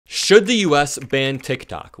Should the US ban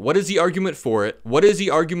TikTok? What is the argument for it? What is the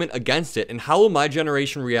argument against it? And how will my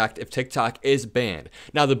generation react if TikTok is banned?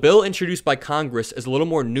 Now, the bill introduced by Congress is a little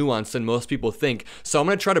more nuanced than most people think, so I'm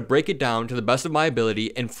going to try to break it down to the best of my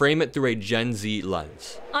ability and frame it through a Gen Z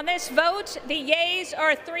lens. On this vote, the yeas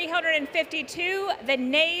are 352, the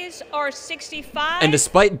nays are 65. And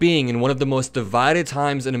despite being in one of the most divided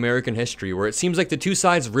times in American history, where it seems like the two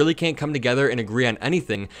sides really can't come together and agree on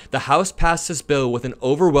anything, the House passed this bill with an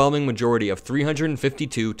overwhelming majority of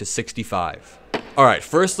 352 to 65. Alright,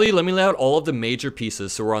 firstly, let me lay out all of the major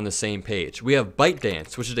pieces so we're on the same page. We have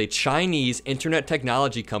ByteDance, which is a Chinese internet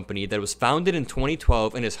technology company that was founded in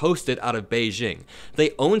 2012 and is hosted out of Beijing.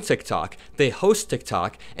 They own TikTok, they host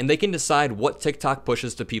TikTok, and they can decide what TikTok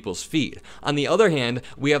pushes to people's feed. On the other hand,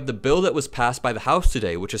 we have the bill that was passed by the House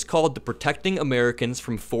today, which is called the Protecting Americans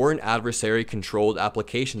from Foreign Adversary Controlled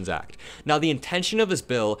Applications Act. Now, the intention of this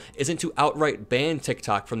bill isn't to outright ban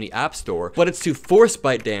TikTok from the App Store, but it's to force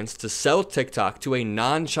ByteDance to sell TikTok to a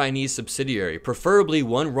non-Chinese subsidiary, preferably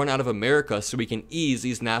one run out of America, so we can ease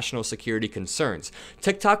these national security concerns.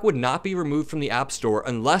 TikTok would not be removed from the App Store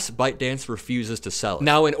unless ByteDance refuses to sell it.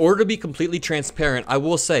 Now, in order to be completely transparent, I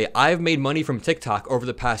will say I've made money from TikTok over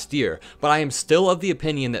the past year, but I am still of the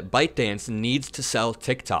opinion that ByteDance needs to sell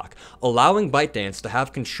TikTok. Allowing ByteDance to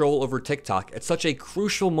have control over TikTok at such a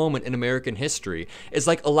crucial moment in American history is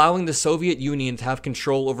like allowing the Soviet Union to have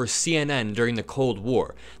control over CNN during the Cold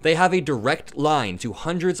War. They have a direct line to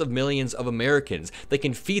hundreds of millions of Americans. They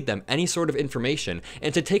can feed them any sort of information.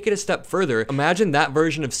 And to take it a step further, imagine that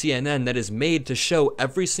version of CNN that is made to show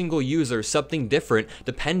every single user something different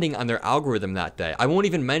depending on their algorithm that day. I won't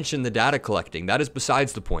even mention the data collecting. That is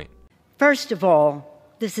besides the point. First of all,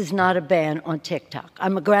 this is not a ban on TikTok.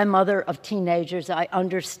 I'm a grandmother of teenagers. I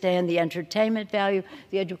understand the entertainment value,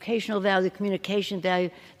 the educational value, the communication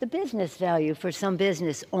value, the business value for some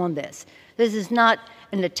business on this. This is not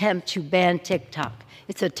an attempt to ban TikTok.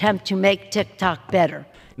 It's an attempt to make TikTok better.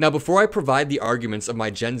 Now, before I provide the arguments of my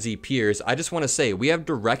Gen Z peers, I just want to say we have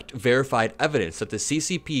direct verified evidence that the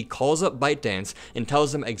CCP calls up ByteDance and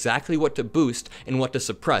tells them exactly what to boost and what to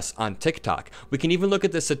suppress on TikTok. We can even look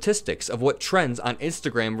at the statistics of what trends on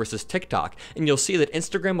Instagram versus TikTok, and you'll see that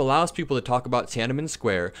Instagram allows people to talk about Tiananmen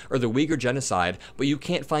Square or the Uyghur genocide, but you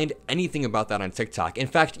can't find anything about that on TikTok. In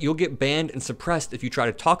fact, you'll get banned and suppressed if you try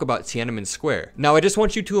to talk about Tiananmen Square. Now, I just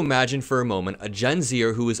want you to imagine for a moment a Gen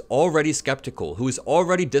Zer who is already skeptical, who is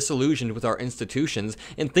already disillusioned with our institutions,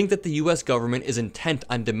 and think that the US government is intent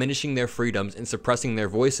on diminishing their freedoms and suppressing their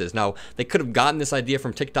voices. Now, they could have gotten this idea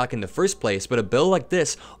from TikTok in the first place, but a bill like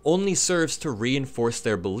this only serves to reinforce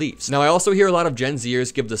their beliefs. Now, I also hear a lot of Gen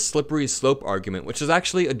Zers give the slippery slope argument, which is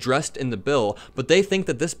actually addressed in the bill, but they think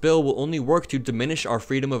that this bill will only work to diminish our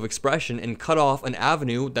freedom of expression and cut off an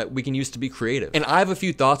avenue that we can use to be creative. And I have a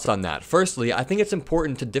few thoughts on that. Firstly, I think it's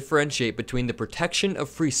important to differentiate between the protection of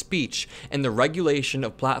free speech and the regulation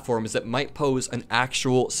of platforms that might pose an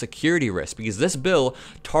actual security risk, because this bill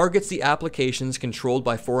targets the applications controlled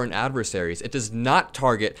by foreign adversaries. It does not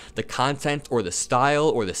target the content or the style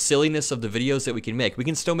or the silliness of the videos that we can make. We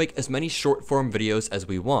can still make as many short form videos as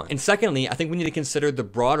we want. And secondly, I think we need to consider the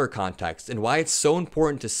broader context and why it's so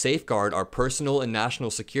important to safeguard our personal and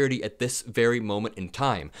national security at this very moment in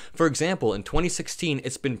time. For example, in 2016,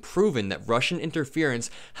 it's been proven that Russian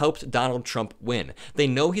interference helped Donald Trump win. They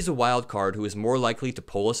know he's a wild card who is more likely to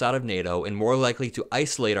pull us out of NATO and more likely to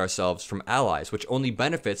isolate ourselves from allies, which only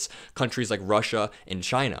benefits countries like Russia and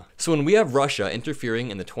China. So when we have Russia interfering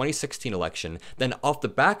in the 2016 election, then off the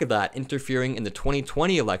back of that, interfering in the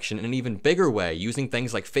 2020 election in an even bigger way, using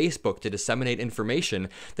things like Facebook to disseminate information,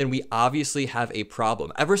 then we obviously have a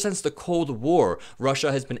problem. Ever since the Cold War,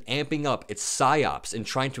 Russia has been amping up its psyops and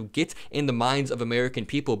trying to get in the minds of American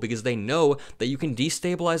people because they know that you can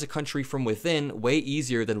destabilize a country from within way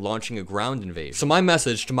easier than launching a ground invasion. So my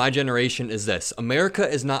message to my generation is this: America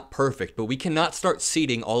is not perfect, but we cannot start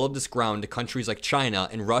ceding all of this ground to countries like China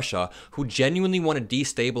and Russia who genuinely want to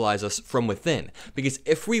destabilize us from within. Because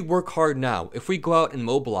if we work hard now, if we go out and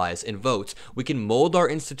mobilize and vote, we can mold our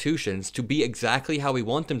institutions to be exactly how we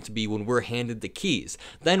want them to be when we're handed the keys.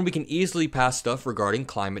 Then we can easily pass stuff regarding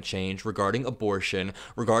climate change, regarding abortion,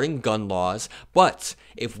 regarding gun laws. But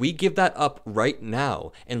if we give that up right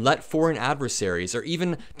now and let foreign adversaries or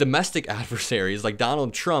even domestic adversaries like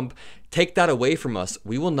Donald Trump take that away from us,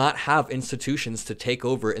 we will not have institutions to take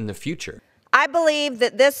over in the future. I believe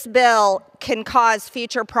that this bill can cause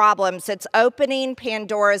future problems. It's opening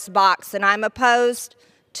Pandora's box, and I'm opposed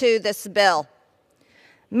to this bill.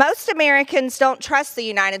 Most Americans don't trust the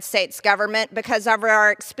United States government because of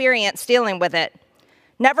our experience dealing with it.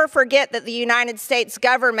 Never forget that the United States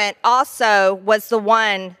government also was the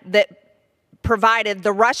one that provided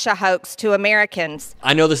the Russia hoax to Americans.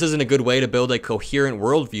 I know this isn't a good way to build a coherent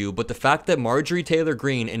worldview, but the fact that Marjorie Taylor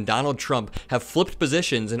Greene and Donald Trump have flipped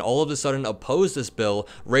positions and all of a sudden oppose this bill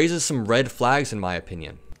raises some red flags in my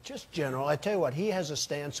opinion. Just general, I tell you what, he has a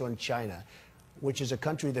stance on China, which is a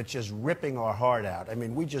country that's just ripping our heart out. I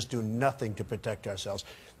mean, we just do nothing to protect ourselves.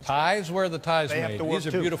 Ties? Where are the ties They made? have to work These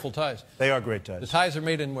are too. beautiful ties. They are great ties. The ties are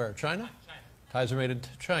made in where? China? Ties are made in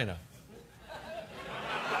China.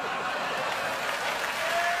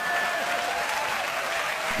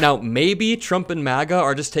 Now, maybe Trump and MAGA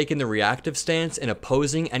are just taking the reactive stance and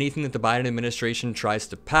opposing anything that the Biden administration tries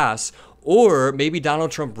to pass, or maybe Donald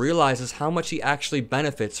Trump realizes how much he actually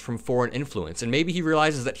benefits from foreign influence, and maybe he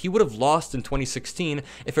realizes that he would have lost in 2016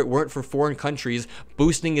 if it weren't for foreign countries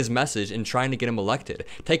boosting his message and trying to get him elected.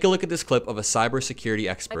 Take a look at this clip of a cybersecurity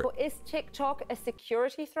expert. Michael, is TikTok a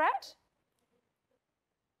security threat?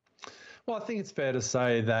 Well, I think it's fair to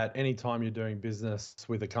say that anytime you're doing business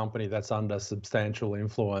with a company that's under substantial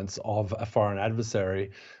influence of a foreign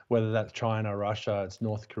adversary, whether that's China, Russia, it's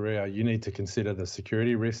North Korea, you need to consider the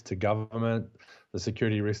security risk to government, the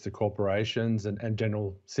security risk to corporations and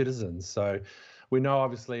general citizens. So we know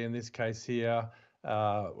obviously in this case here,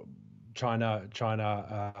 China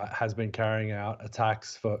has been carrying out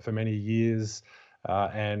attacks for many years.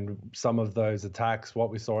 And some of those attacks,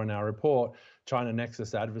 what we saw in our report, China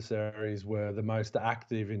Nexus adversaries were the most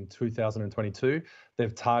active in 2022.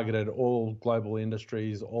 They've targeted all global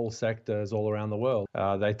industries, all sectors all around the world.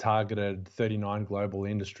 They targeted 39 global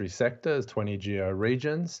industry sectors, 20 geo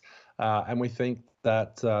regions, and we think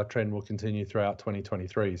that trend will continue throughout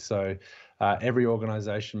 2023. So every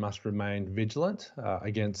organization must remain vigilant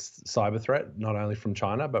against cyber threat, not only from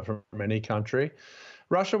China, but from any country.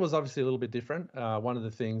 Russia was obviously a little bit different. One of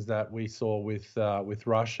the things that we saw with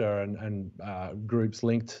Russia and groups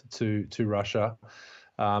linked to Russia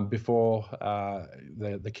before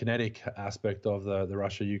the kinetic aspect of the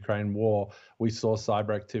Russia-Ukraine war, we saw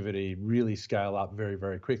cyber activity really scale up very,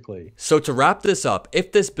 very quickly. So to wrap this up,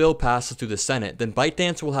 if this bill passes through the Senate, then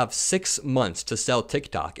ByteDance will have 6 months to sell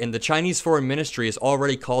TikTok, and the Chinese Foreign Ministry has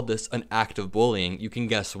already called this an act of bullying. You can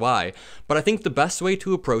guess why. But I think the best way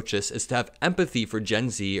to approach this is to have empathy for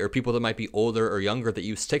Gen Z or people that might be older or younger that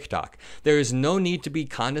use TikTok. There is no need to be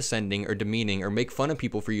condescending or demeaning or make fun of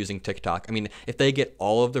people for using TikTok. I mean, if they get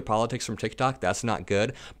all of their politics from TikTok, that's not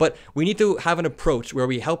good. But we need to have an approach where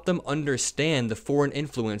we help them understand the foreign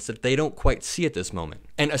influence that they don't quite see at this moment.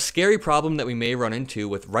 And a scary problem that we may run into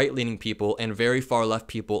with right-leaning people and very far-left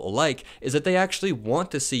people alike is that they actually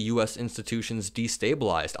want to see US institutions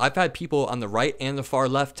destabilized. I've had people on the right and the far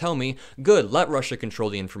left tell me, good, let Russia control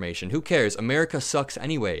the information. Who cares? America sucks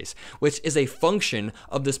anyways, which is a function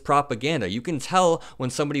of this propaganda. You can tell when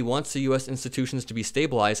somebody wants the US institutions to be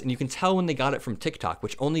stabilized, and you can tell when they got it from TikTok,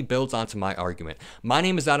 which only builds onto my argument. My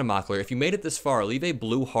name is Mockler. If you made it this far, leave a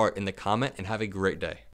blue heart in the comment and have a great day.